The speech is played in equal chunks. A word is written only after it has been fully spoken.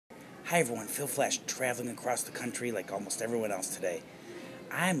Hi everyone, Phil Flash, traveling across the country like almost everyone else today.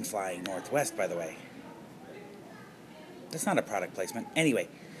 I'm flying Northwest, by the way. That's not a product placement. Anyway,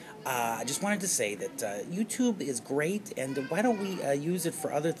 I just wanted to say that YouTube is great, and why don't we use it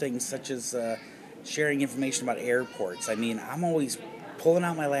for other things such as sharing information about airports? I mean, I'm always pulling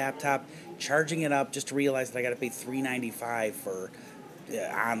out my laptop, charging it up just to realize that I got to pay $3.95 for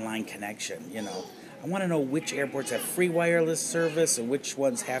online connection. I want to know which airports have free wireless service and which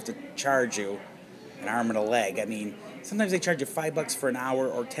ones have to charge you an arm and a leg. I mean, sometimes they charge you $5 for an hour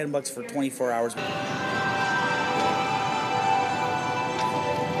or $10 for 24 hours.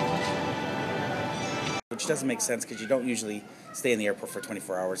 Which doesn't make sense because you don't usually stay in the airport for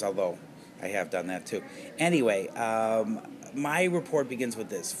 24 hours, although I have done that too. Anyway, my report begins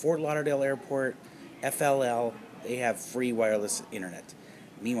with this. Fort Lauderdale Airport, FLL, they have free wireless internet.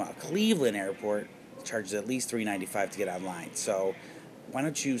 Meanwhile, Cleveland Airport charges at least $3.95 to get online. So why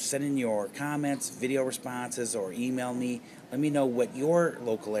don't you send in your comments, video responses, or email me. Let me know what your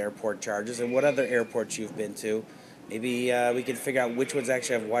local airport charges and what other airports you've been to. Maybe we can figure out which ones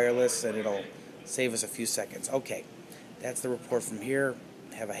actually have wireless, and it'll save us a few seconds. Okay, that's the report from here.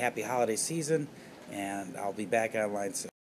 Have a happy holiday season, and I'll be back online soon.